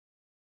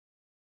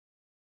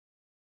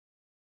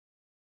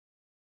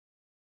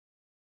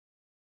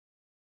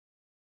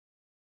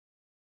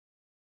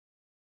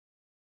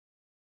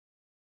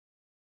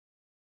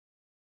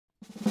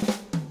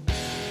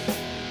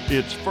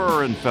It's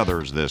fur and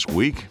feathers this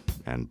week,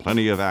 and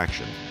plenty of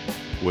action,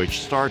 which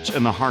starts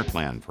in the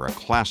heartland for a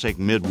classic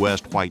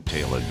Midwest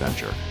whitetail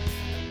adventure.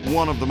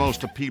 One of the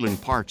most appealing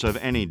parts of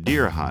any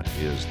deer hunt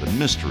is the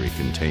mystery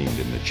contained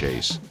in the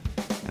chase,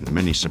 and the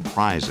many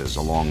surprises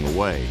along the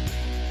way.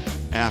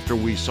 After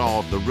we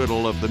solve the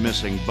riddle of the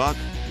missing buck,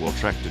 we'll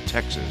trek to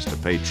Texas to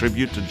pay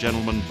tribute to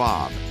Gentleman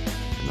Bob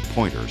and the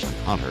pointers and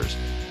hunters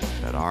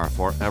that are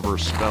forever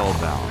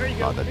spellbound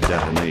by the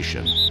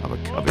detonation of a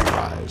covey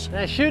rise.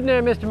 Nice shooting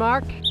there, Mr.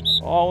 Mark.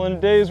 All in a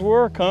day's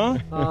work, huh?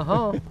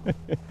 Uh-huh.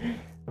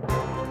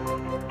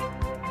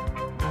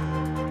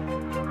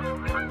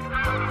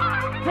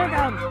 Check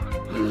out.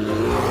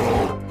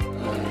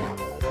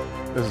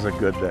 This is a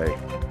good day.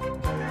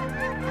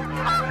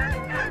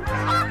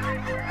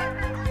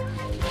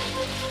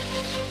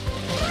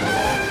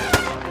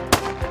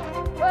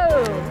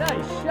 Whoa,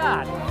 nice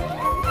shot.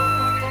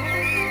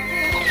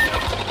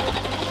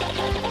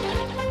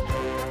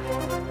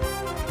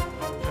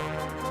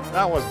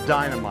 That was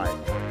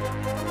dynamite.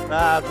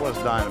 That was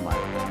dynamite.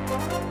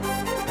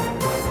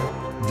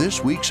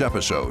 This week's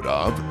episode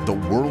of The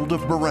World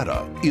of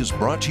Beretta is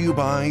brought to you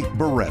by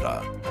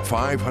Beretta.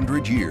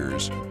 500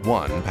 years,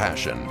 one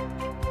passion.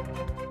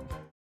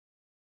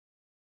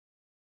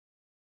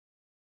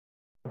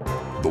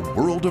 The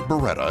World of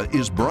Beretta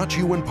is brought to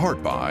you in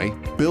part by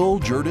Bill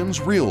Jordan's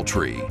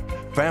Realtree,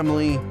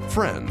 family,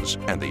 friends,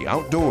 and the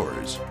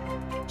outdoors.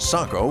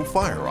 Sacco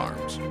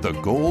Firearms, the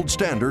gold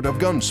standard of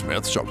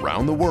gunsmiths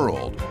around the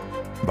world.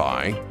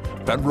 By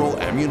Federal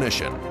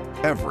Ammunition,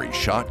 every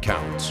shot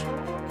counts.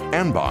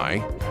 And by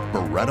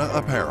Beretta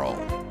Apparel,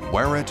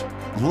 wear it,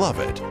 love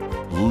it,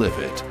 live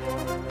it.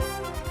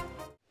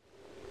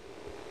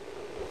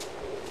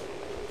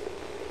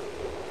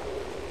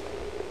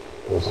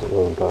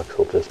 Those bucks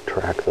will just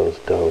track those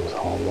does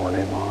all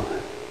morning long.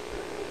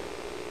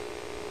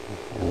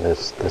 And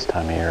this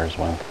time of year is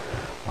when,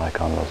 like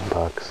on those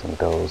bucks and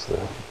does, the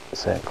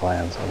scent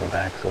glands on the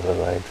backs of their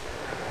legs,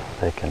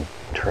 they can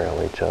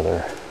trail each other,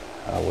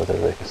 whether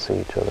they can see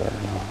each other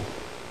or not.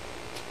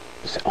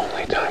 It's the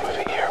only time of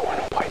the year when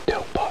a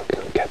white-tailed buck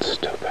gets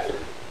stupid.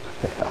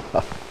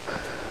 Yeah.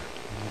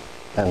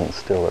 And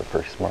still they're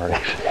pretty smart.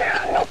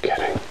 Yeah, no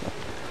kidding.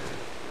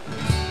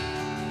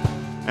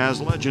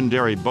 As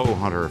legendary bow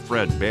hunter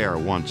Fred Bear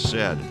once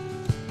said,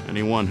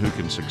 anyone who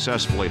can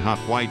successfully hunt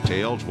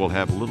whitetails will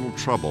have little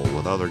trouble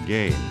with other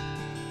game.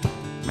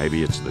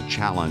 Maybe it's the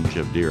challenge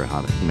of deer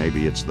hunting,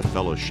 maybe it's the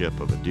fellowship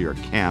of a deer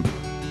camp,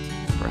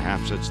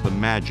 perhaps it's the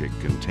magic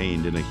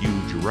contained in a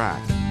huge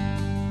rack,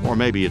 or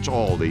maybe it's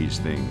all these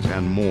things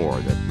and more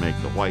that make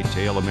the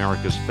whitetail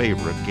America's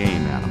favorite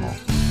game animal.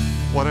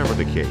 Whatever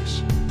the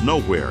case,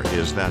 nowhere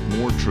is that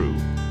more true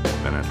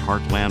than at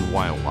Heartland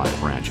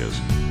Wildlife Ranches,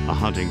 a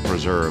hunting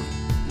preserve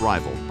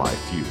rivaled by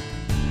few.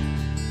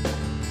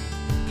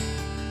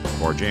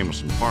 For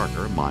Jameson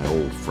Parker, my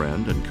old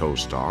friend and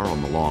co-star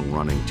on the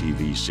long-running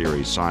TV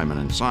series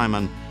Simon &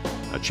 Simon,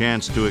 a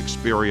chance to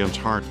experience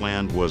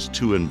Heartland was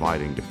too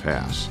inviting to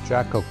pass.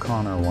 Jack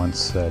O'Connor once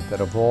said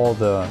that of all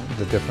the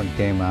different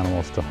game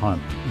animals to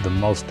hunt, the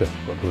most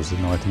difficult was the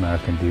North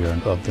American deer,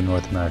 and of the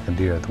North American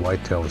deer, the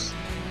whitetail was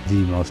the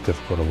most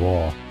difficult of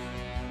all.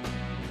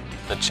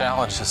 The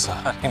challenges of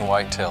hunting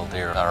whitetail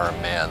deer are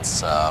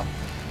immense.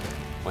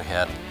 We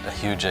had a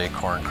huge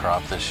acorn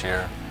crop this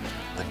year.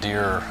 The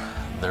deer,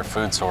 their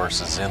food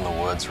source is in the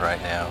woods right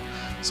now,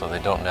 so they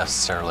don't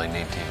necessarily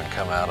need to even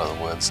come out of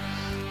the woods.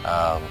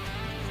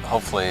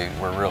 Hopefully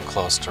we're real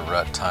close to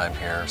rut time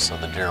here, so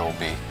the deer will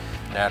be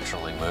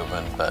naturally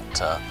moving, but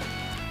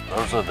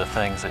those are the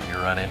things that you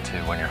run into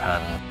when you're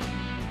hunting.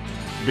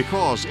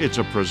 Because it's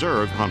a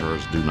preserve,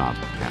 hunters do not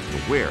have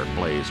to wear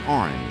blaze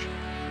orange.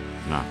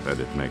 Not that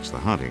it makes the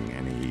hunting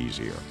any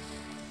easier.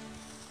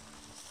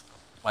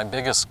 My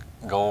biggest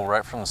goal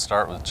right from the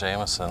start with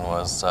Jameson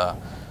was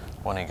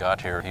when he got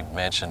here, he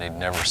mentioned he'd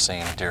never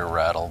seen deer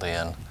rattled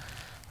in,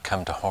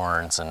 come to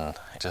horns, and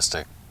just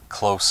a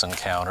close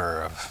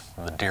encounter of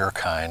the deer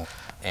kind.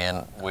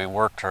 And we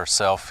worked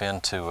ourselves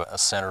into a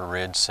center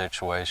ridge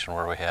situation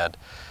where we had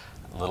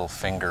little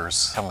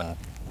fingers coming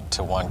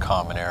to one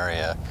common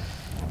area.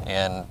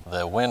 And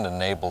the wind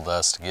enabled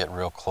us to get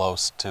real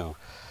close to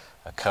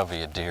a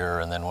covey of deer,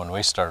 and then when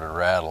we started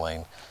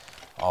rattling,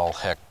 all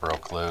heck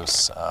broke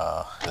loose.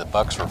 The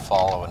bucks were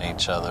following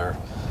each other.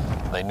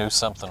 They knew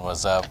something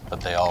was up,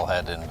 but they all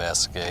had to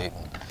investigate.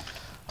 And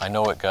I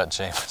know it got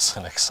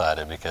Jameson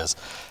excited because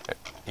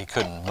he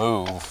couldn't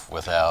move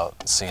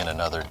without seeing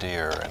another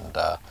deer, and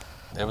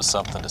it was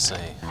something to see,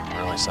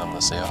 really something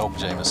to see. I hope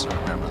Jameson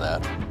will remember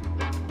that.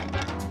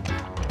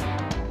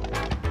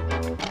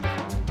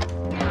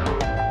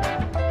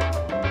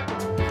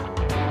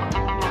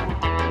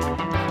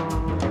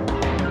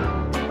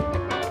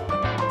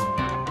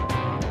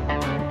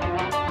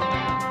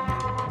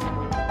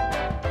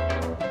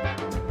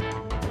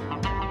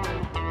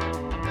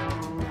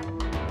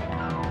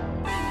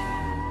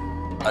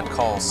 I'd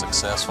call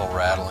successful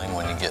rattling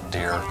when you get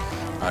deer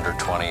under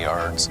 20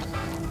 yards.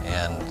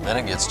 And then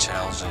it gets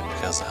challenging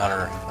because the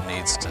hunter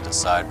needs to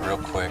decide real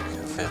quick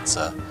if it's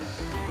a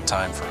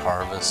time for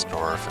harvest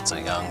or if it's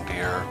a young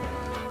deer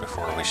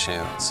before we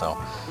shoot. So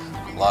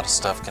a lot of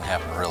stuff can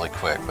happen really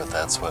quick, but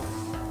that's what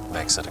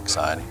makes it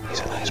exciting. He's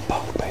a nice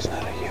buck, but he's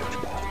not a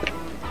huge buck.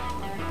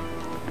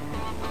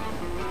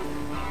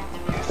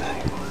 You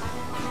think?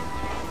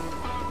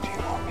 Do you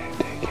want me to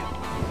take him?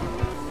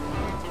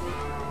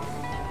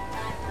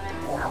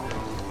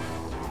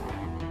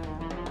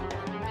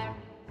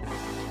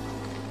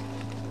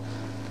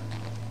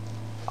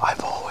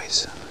 I've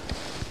always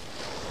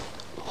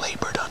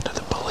labored under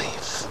the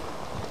belief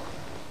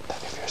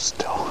that if you're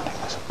still hunting,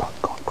 there's a buck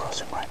going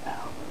crossing right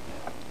now.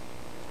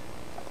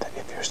 That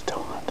if you're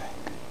still hunting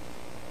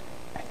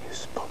and you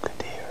spook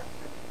a deer,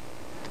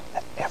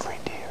 that every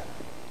deer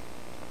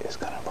is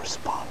going to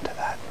respond to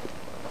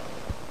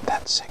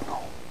that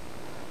signal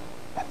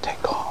and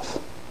take off.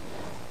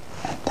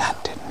 And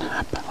that didn't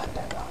happen. That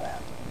did not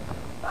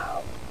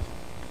happen.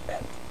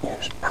 And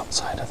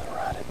outside of the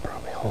rut, it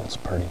probably holds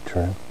pretty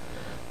true.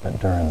 But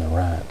during the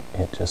rut,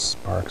 it just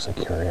sparks a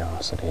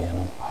curiosity in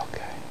them.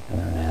 Okay. And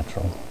their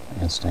natural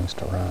instincts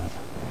to rut.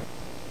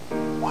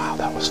 Wow,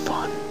 that was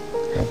fun.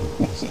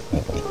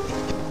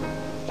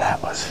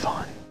 That was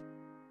fun.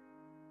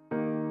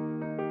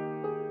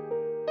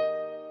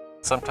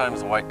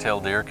 Sometimes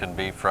white-tailed deer can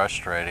be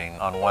frustrating.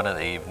 On one of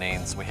the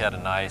evenings, we had a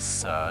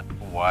nice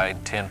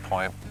wide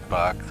 10-point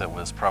buck that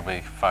was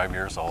probably 5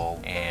 years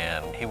old,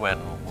 and he went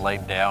and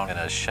laid down in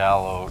a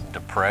shallow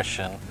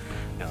depression,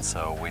 and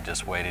so we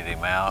just waited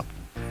him out,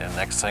 and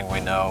next thing we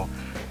know,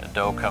 a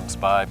doe comes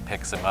by,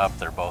 picks him up,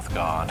 they're both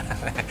gone.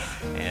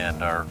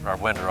 And our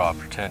winter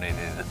opportunity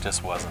that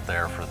just wasn't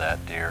there for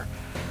that deer.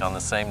 On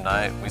the same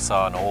night, we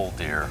saw an old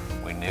deer.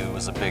 We knew it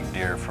was a big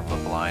deer from the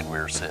blind we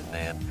were sitting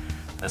in.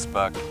 This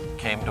buck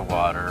came to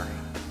water,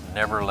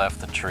 never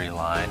left the tree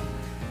line,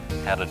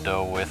 had a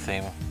doe with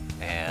him,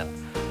 and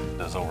it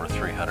was over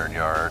 300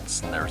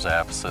 yards, and there was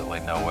absolutely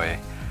no way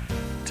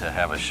to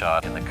have a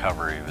shot in the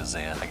cover he was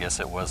in. I guess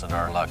it wasn't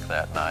our luck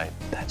that night.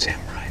 That's him,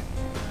 right?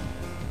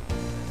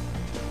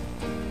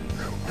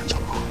 That's a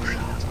long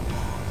shot.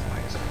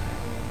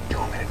 Do you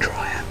want me to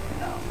try it?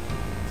 No.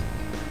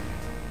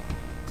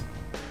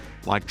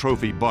 Like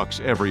trophy bucks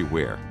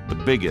everywhere, the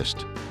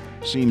biggest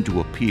seemed to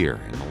appear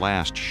in the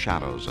last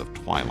shadows of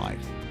twilight,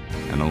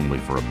 and only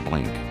for a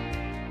blink,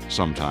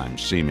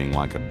 sometimes seeming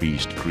like a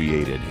beast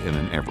created in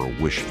an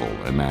ever-wishful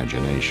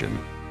imagination.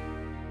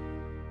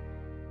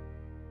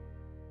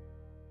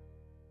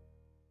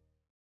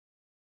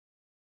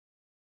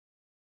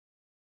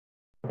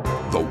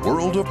 The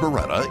World of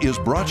Beretta is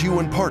brought to you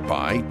in part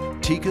by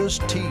Tikka's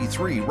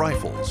T3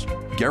 rifles.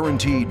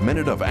 Guaranteed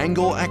minute of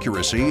angle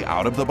accuracy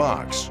out of the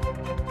box.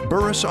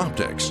 Burris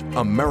Optics,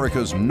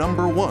 America's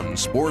 #1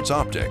 sports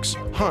optics.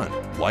 Hunt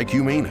like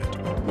you mean it.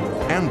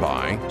 And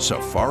by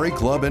Safari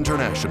Club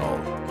International,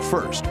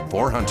 first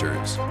for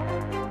hunters.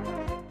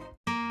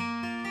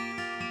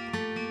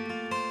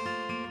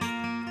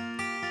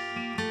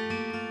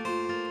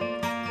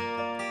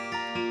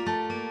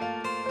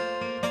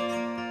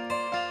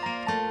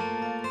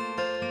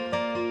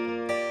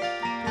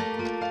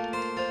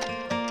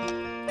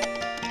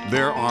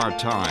 There are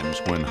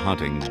times when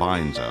hunting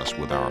binds us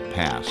with our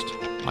past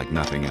like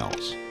nothing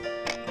else.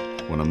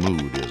 When a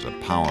mood is a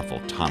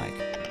powerful tonic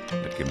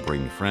that can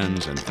bring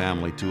friends and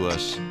family to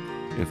us,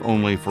 if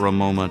only for a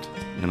moment,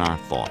 in our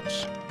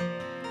thoughts.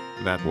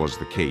 That was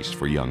the case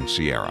for young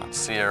Sierra.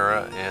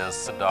 Sierra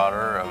is the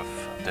daughter of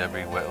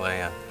Debbie Whitley,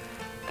 and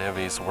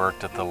Debbie's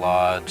worked at the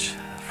lodge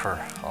for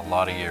a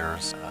lot of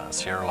years.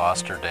 Sierra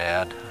lost her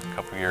dad a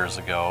couple years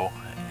ago,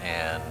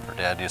 and her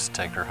dad used to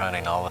take her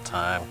hunting all the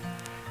time.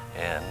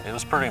 And it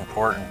was pretty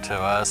important to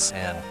us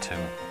and to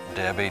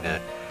Debbie to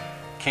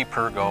keep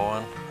her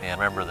going and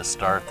remember the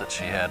start that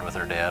she had with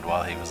her dad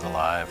while he was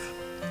alive.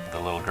 The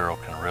little girl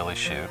can really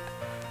shoot.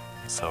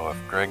 So if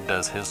Greg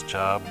does his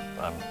job,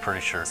 I'm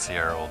pretty sure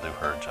Sierra will do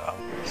her job.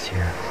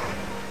 Sierra,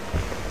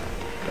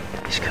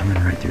 he's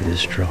coming right through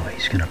this draw.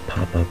 He's gonna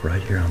pop up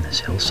right here on this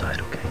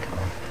hillside, okay? Come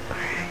on.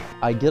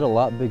 I get a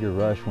lot bigger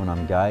rush when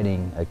I'm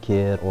guiding a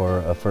kid or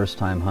a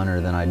first-time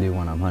hunter than I do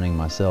when I'm hunting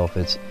myself.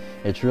 It's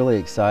really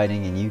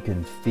exciting, and you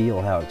can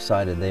feel how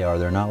excited they are.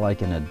 They're not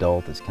like an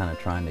adult that's kind of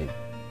trying to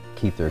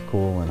keep their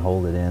cool and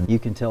hold it in. You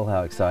can tell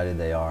how excited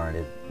they are, and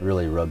it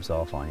really rubs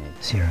off on you.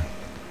 Sierra,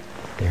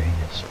 there he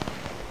is.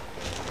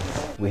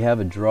 We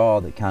have a draw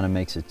that kind of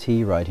makes a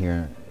T right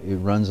here. It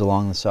runs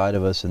along the side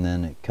of us, and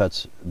then it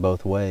cuts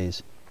both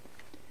ways.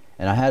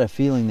 And I had a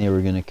feeling they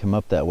were going to come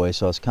up that way,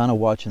 so I was kind of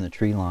watching the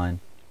tree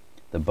line.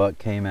 The buck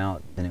came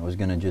out, and it was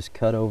going to just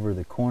cut over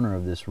the corner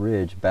of this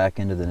ridge back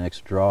into the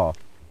next draw.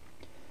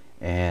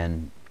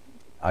 And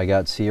I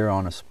got Sierra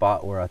on a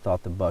spot where I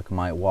thought the buck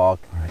might walk.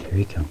 All right, here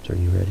he comes. Are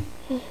you ready?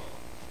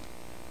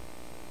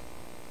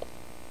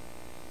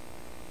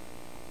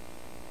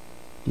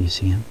 Do you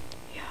see him?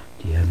 Yeah.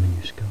 Do you have him in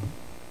your scope?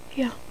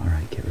 Yeah. All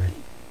right, get ready.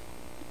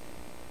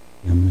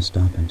 I'm going to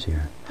stop him,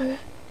 Sierra. Okay.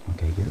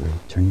 Okay, get ready.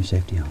 Turn your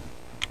safety on.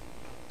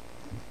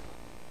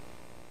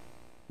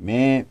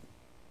 Man.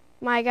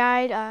 My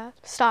guide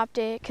stopped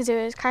it because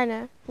it was kind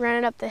of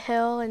running up the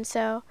hill, and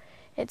so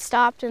it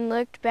stopped and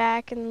looked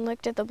back and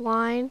looked at the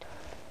blind.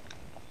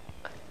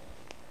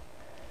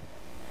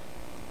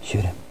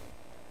 Shoot him.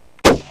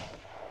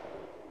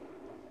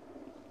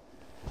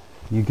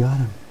 You got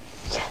him.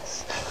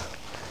 Yes.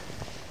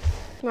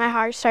 My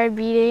heart started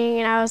beating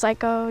and I was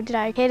like, oh, did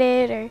I hit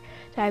it or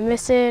did I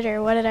miss it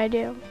or what did I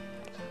do?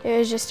 It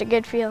was just a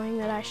good feeling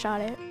that I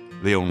shot it.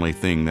 The only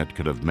thing that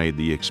could have made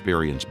the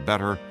experience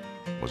better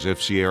was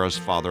if Sierra's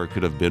father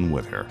could have been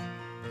with her.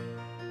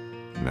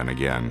 Then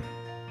again,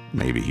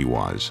 maybe he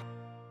was.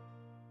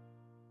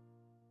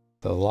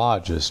 The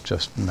lodge is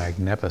just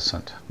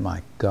magnificent,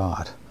 my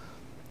God.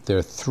 There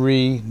are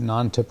 3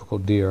 non-typical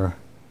deer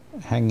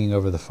hanging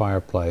over the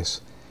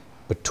fireplace.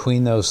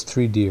 Between those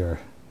 3 deer,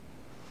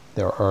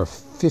 there are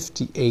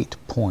 58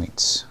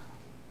 points.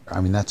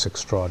 I mean, that's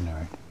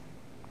extraordinary.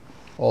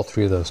 All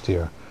 3 of those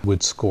deer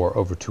would score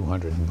over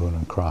 200 in Boone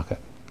and Crockett.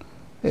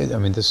 I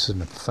mean, this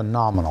is a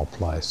phenomenal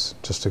place,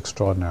 just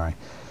extraordinary.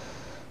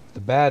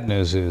 The bad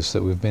news is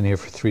that we've been here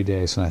for 3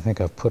 days and I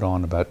think I've put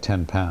on about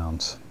 10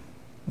 pounds.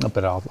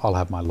 But I'll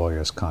have my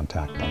lawyers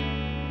contact them.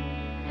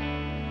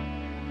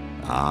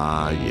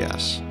 Ah,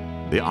 yes,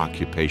 the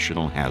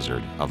occupational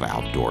hazard of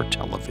outdoor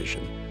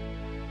television.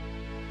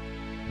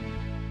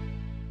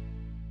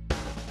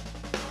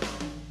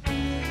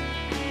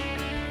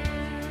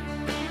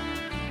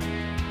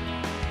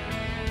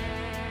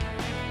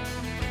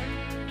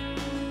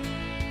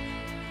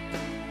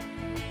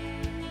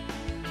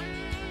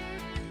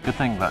 Good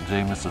thing about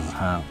James's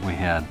hunt, we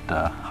had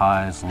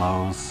highs,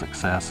 lows,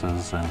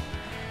 successes, and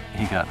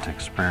he got to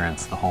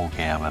experience the whole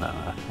gamut of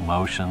the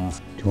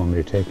emotions. Do you want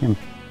me to take him,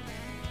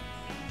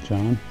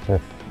 John?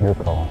 Your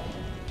call.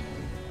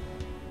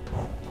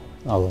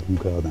 I'll let him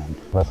go then.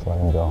 Let's let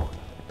him go.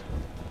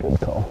 Good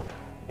call.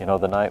 You know,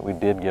 the night we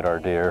did get our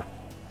deer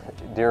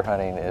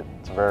hunting,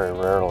 it's very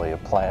rarely a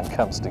plan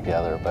comes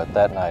together, but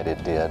that night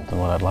it did. And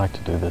what I'd like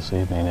to do this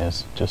evening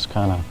is just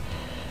kind of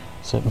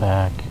sit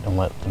back and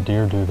let the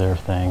deer do their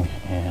thing,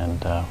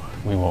 and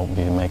we won't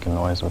be making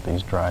noise with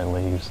these dry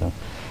leaves, and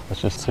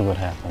let's just see what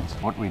happens.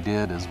 What we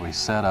did is we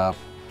set up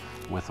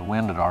with the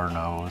wind at our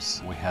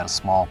nose. We had a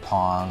small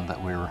pond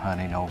that we were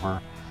hunting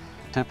over.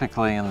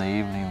 Typically in the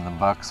evening, the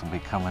bucks will be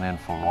coming in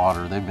for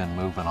water. They've been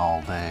moving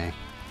all day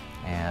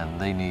and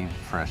they need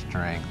fresh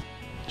drink.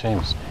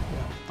 James.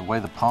 The way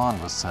the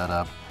pond was set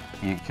up,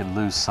 you could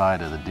lose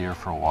sight of the deer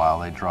for a while.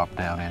 They dropped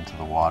down into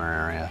the water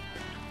area.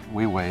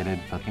 We waited,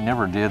 but he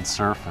never did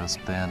surface.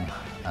 Then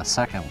a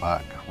second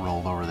buck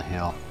rolled over the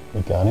hill.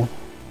 You got him?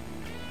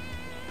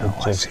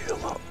 Oh, I see the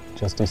look.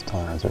 Just his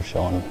tines are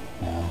showing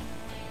now.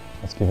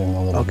 Let's give him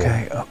a little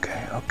bit.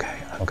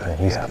 Okay,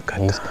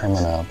 he's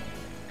coming up.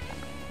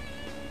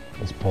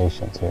 His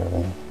patience here,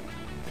 Vinny.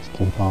 Just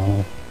keep on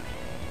him.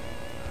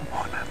 Come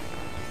on then.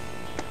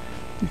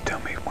 You tell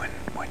me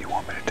when you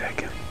want me to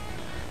take him.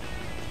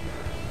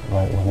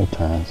 Right when he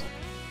turns.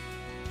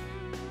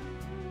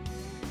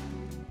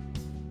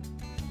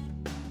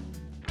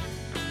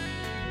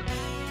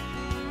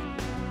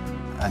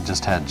 I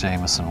just had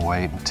Jameson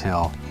wait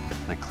until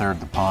they cleared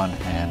the pond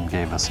and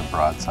gave us a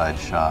broadside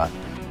shot.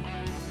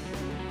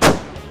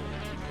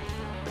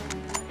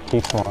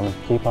 Keep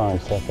on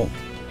second.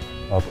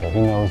 Okay, he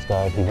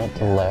nosedived, he went to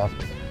the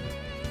left.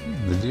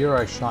 The deer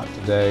I shot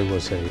today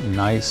was a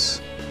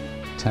nice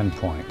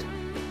 10-point.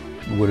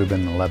 It would have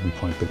been an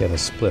 11-point, but had a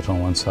split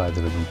on one side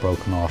that had been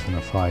broken off in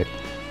a fight.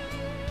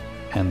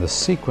 And the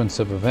sequence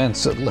of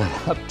events that led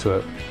up to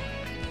it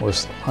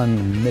was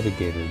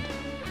unmitigated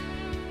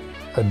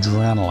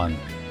adrenaline,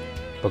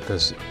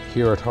 because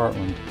here at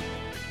Heartland,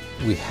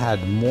 we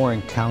had more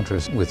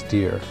encounters with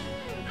deer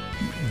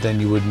than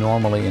you would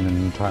normally in an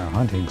entire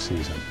hunting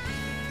season.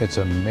 It's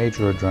a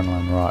major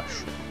adrenaline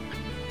rush.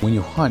 When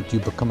you hunt, you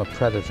become a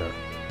predator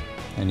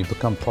and you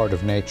become part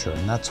of nature,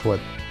 and that's what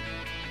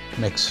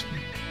makes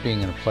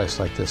being in a place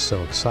like this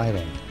so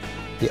exciting.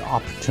 The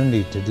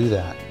opportunity to do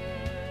that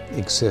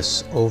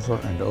exists over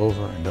and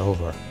over and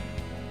over,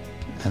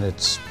 and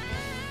it's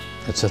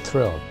a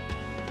thrill.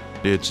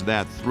 It's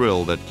that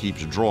thrill that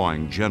keeps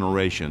drawing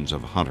generations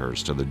of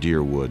hunters to the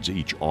deer woods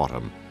each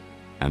autumn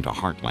and to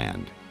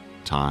Heartland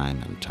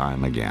time and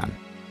time again.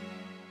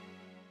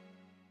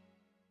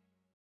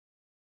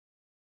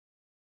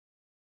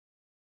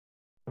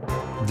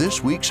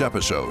 This week's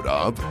episode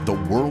of The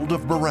World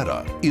of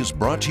Beretta is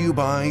brought to you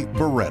by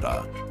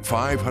Beretta.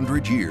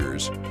 500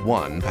 years,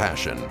 one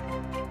passion.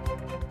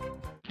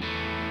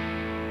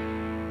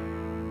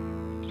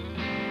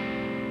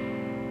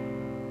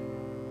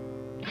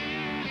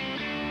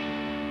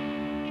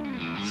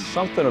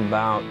 Something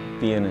about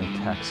being in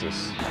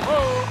Texas.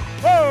 Whoa!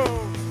 Whoa!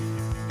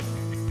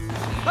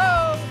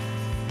 Whoa!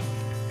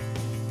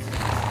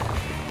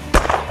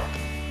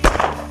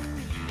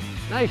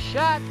 Nice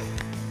shot.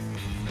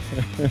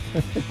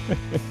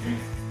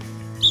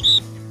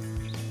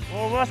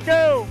 Well, let's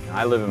go.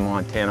 I live in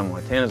Montana.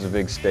 Montana's a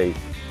big state,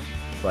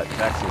 but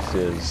Texas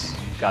is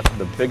got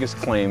the biggest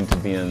claim to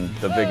being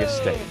the biggest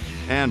state.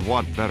 And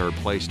what better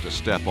place to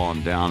step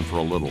on down for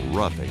a little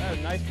roughing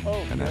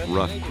than at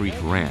Rough Creek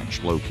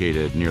Ranch,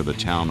 located near the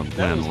town of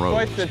Glen Rose.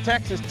 Quite the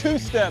Texas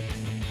two-step.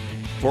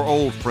 For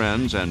old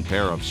friends and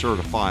pair of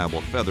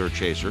certifiable feather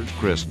chasers,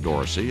 Chris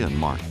Dorsey and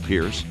Mark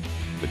Pierce,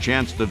 the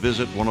chance to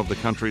visit one of the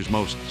country's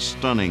most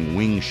stunning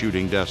wing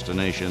shooting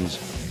destinations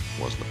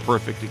was the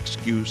perfect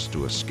excuse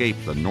to escape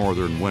the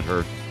northern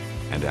winter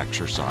and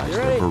exercise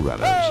the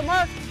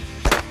Berettas.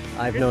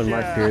 I've known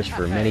Mark Pierce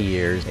for many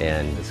years,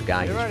 and as a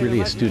guy who's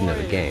really a student of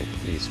the game.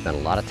 He's spent a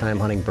lot of time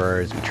hunting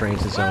birds, he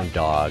trains his own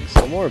dogs,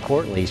 but more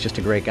importantly, he's just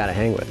a great guy to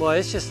hang with. Well,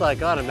 it's just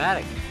like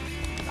automatic.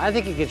 I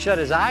think he can shut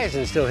his eyes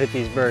and still hit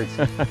these birds.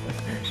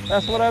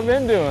 That's what I've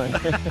been doing.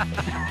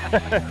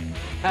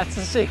 That's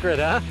the secret,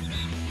 huh?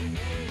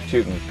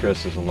 Shooting with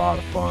Chris is a lot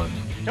of fun.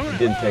 It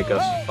didn't take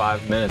us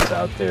 5 minutes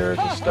out there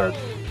to start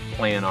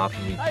playing off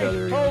of each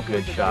other. You know,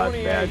 good shot,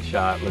 bad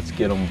shot, let's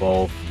get them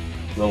both.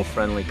 A little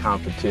friendly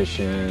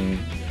competition,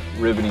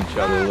 ribbing each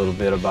other a little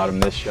bit about a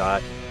missed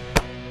shot.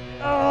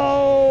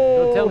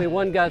 Oh! Don't tell me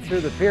one got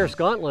through the Pierce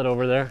gauntlet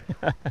over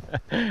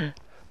there.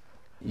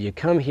 You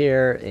come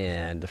here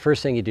and the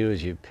first thing you do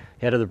is you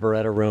head to the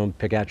Beretta room,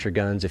 pick out your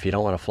guns. If you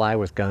don't want to fly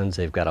with guns,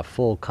 they've got a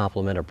full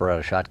complement of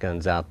Beretta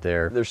shotguns out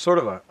there. There's sort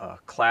of a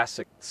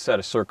classic set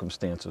of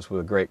circumstances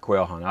with a great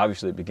quail hunt.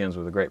 Obviously it begins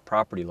with a great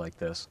property like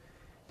this.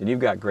 Then you've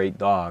got great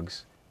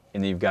dogs,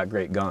 and then you've got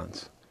great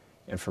guns.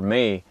 And for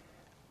me,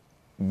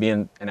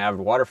 being an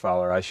avid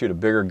waterfowler, I shoot a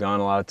bigger gun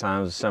a lot of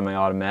times, a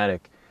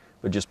semi-automatic,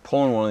 but just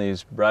pulling one of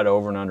these Beretta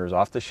over and unders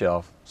off the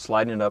shelf,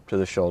 sliding it up to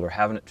the shoulder,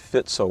 having it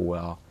fit so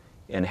well,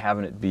 and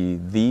having it be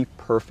the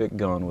perfect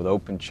gun with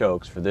open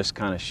chokes for this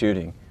kind of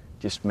shooting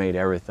just made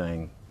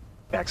everything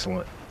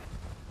excellent.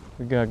 What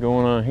we got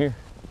going on here?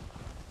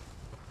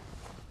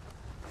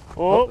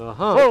 Oh,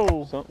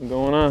 whoa! Something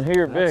going on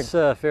here, big.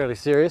 That's fairly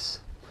serious.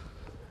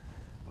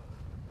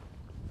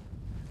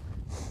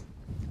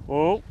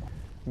 Whoa!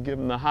 Give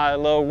him the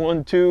high-low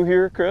 1-2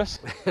 here, Chris.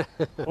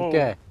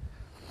 Okay.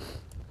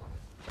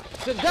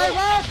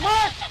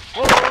 Mark!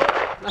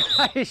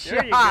 Nice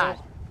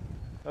shot!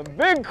 A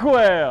big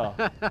quail!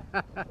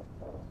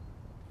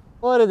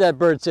 Boy, did that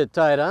bird sit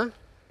tight, huh?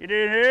 You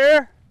did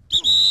hear?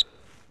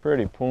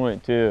 Pretty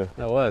point, too.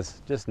 That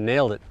was. Just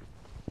nailed it.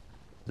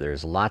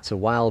 There's lots of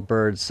wild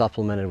birds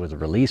supplemented with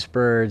release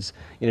birds.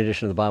 In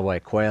addition to the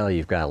bobwhite quail,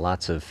 you've got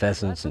lots of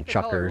pheasants and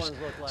chukars.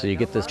 So you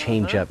get this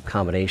change-up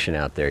combination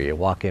out there. You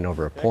walk in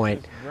over a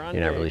point,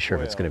 you're not really sure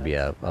if it's going to be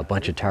a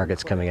bunch of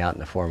targets coming out in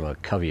the form of a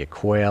covey of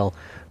quail,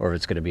 or if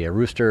it's going to be a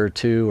rooster or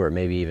two, or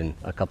maybe even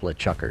a couple of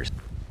chukars.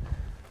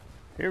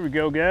 Here we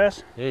go,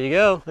 guys. There you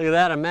go. Look at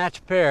that, a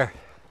matched pair.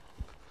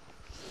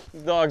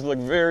 These dogs look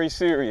very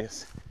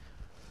serious.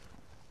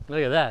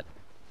 Look at that.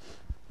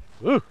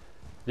 Ooh,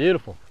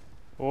 beautiful.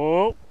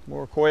 Oh,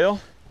 more quail,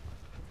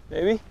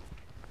 maybe.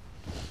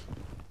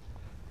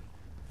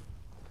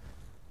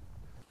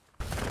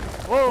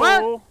 Whoa!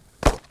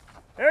 What?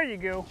 There you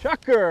go.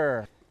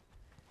 Chucker.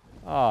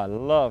 Oh, I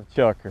love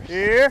chuckers.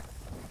 Here.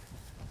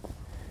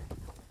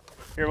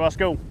 Here, let's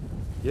go.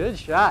 Good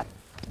shot.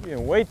 You're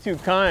being way too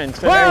kind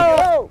today.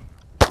 Whoa!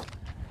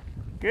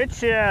 Good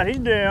shot. He's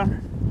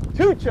down.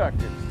 2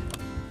 chuckers.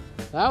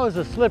 That was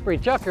a slippery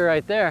chucker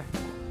right there.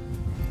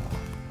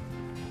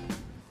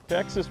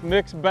 Texas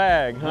mixed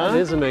bag, huh? That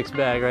is a mixed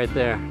bag right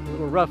there. A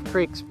little Rough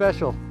Creek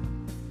special.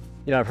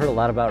 You know, I've heard a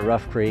lot about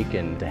Rough Creek,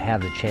 and to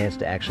have the chance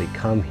to actually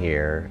come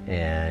here,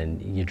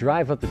 and you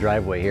drive up the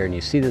driveway here and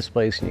you see this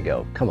place and you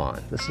go, come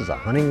on, this is a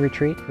hunting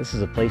retreat? This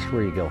is a place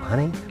where you go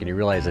hunting? And you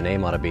realize the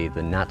name ought to be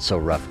the Not So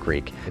Rough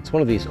Creek. It's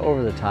one of these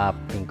over-the-top,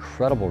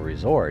 incredible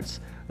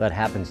resorts that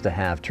happens to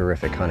have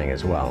terrific hunting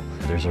as well.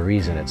 There's a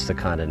reason it's the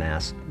Condé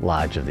Nast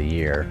Lodge of the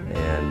year,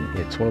 and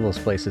it's one of those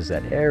places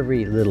that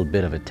every little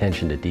bit of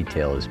attention to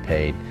detail is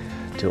paid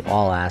to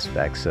all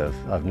aspects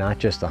of not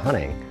just the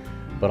hunting,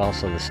 but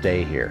also the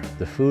stay here.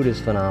 The food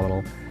is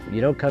phenomenal. You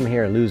don't come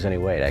here and lose any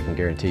weight, I can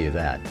guarantee you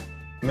that.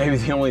 Maybe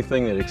the only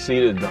thing that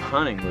exceeded the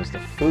hunting was the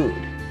food.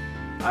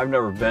 I've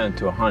never been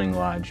to a hunting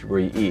lodge where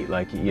you eat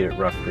like you eat at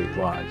Rough Creek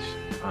Lodge.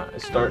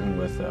 Starting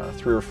with a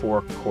 3 or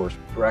 4 course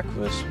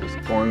breakfast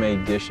with gourmet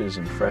dishes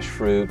and fresh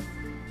fruit,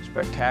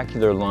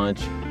 spectacular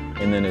lunch,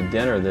 and then a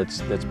dinner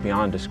that's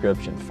beyond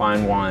description.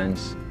 Fine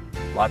wines,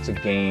 lots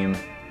of game,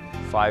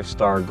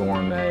 5-star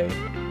gourmet.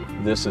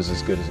 This is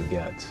as good as it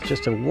gets.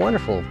 Just a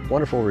wonderful,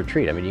 wonderful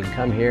retreat. I mean, you can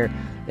come here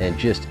and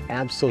just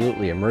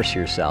absolutely immerse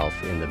yourself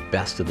in the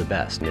best of the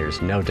best.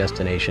 There's no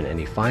destination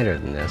any finer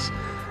than this.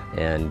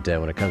 And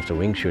when it comes to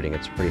wing shooting,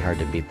 it's pretty hard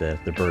to beat the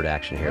bird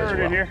action here as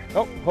well. Here.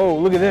 Oh,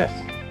 look at this.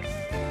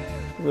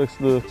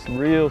 Looks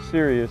real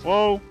serious.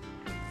 Whoa.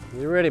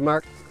 You ready,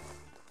 Mark?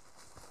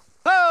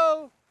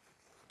 Oh!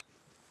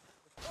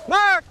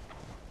 Mark!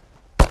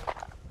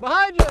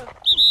 Behind you!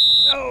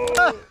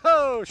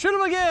 Oh! Shoot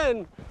him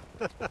again!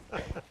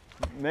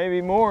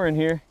 Maybe more in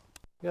here.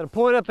 Got a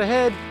point up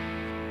ahead.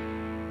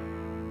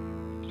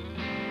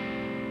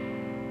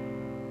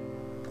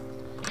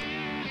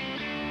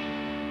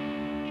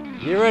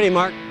 You ready,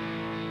 Mark?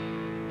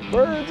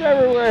 Birds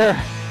everywhere.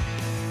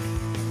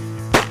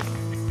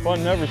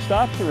 Fun never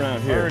stops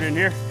around here. Bird in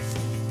here.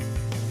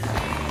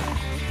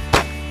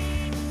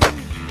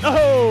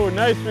 Oh,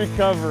 nice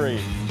recovery.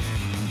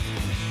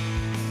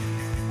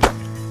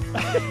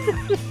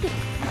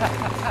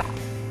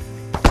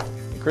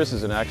 Chris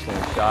is an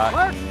excellent shot,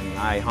 and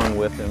I hung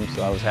with him,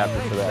 so I was happy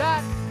for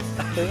that.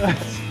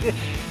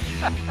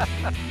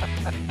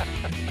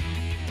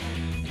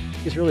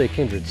 He's really a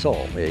kindred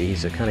soul.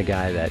 He's the kind of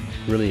guy that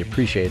really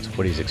appreciates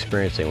what he's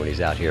experiencing when he's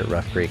out here at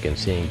Rough Creek and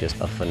seeing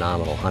just a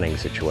phenomenal hunting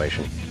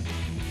situation.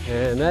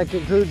 And that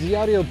concludes the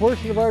audio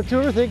portion of our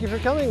tour. Thank you for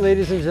coming,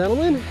 ladies and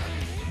gentlemen.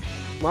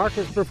 Mark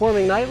is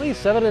performing nightly,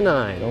 7 to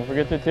 9. Don't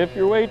forget to tip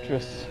your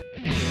waitress.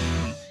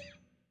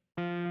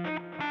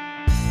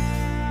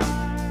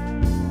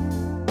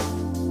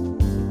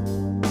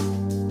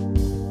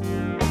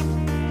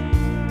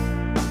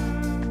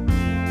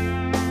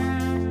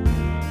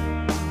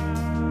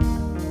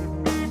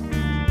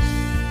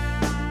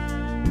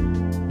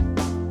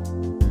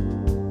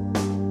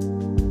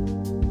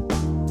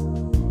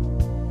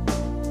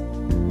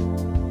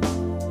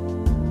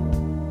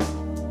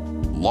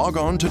 Log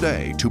on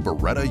today to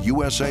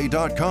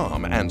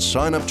BerettaUSA.com and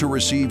sign up to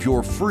receive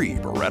your free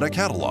Beretta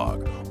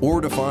catalog or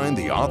to find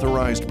the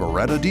authorized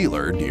Beretta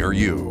dealer near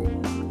you.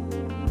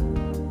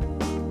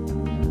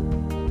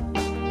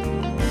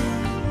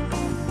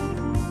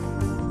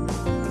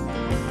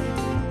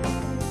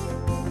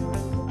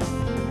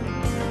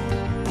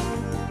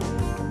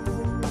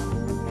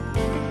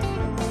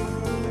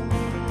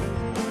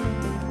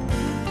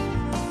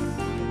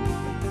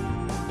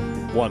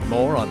 Want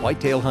more on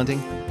whitetail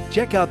hunting?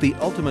 Check out the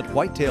Ultimate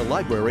Whitetail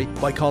Library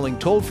by calling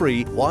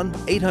toll-free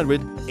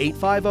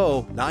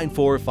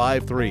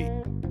 1-800-850-9453.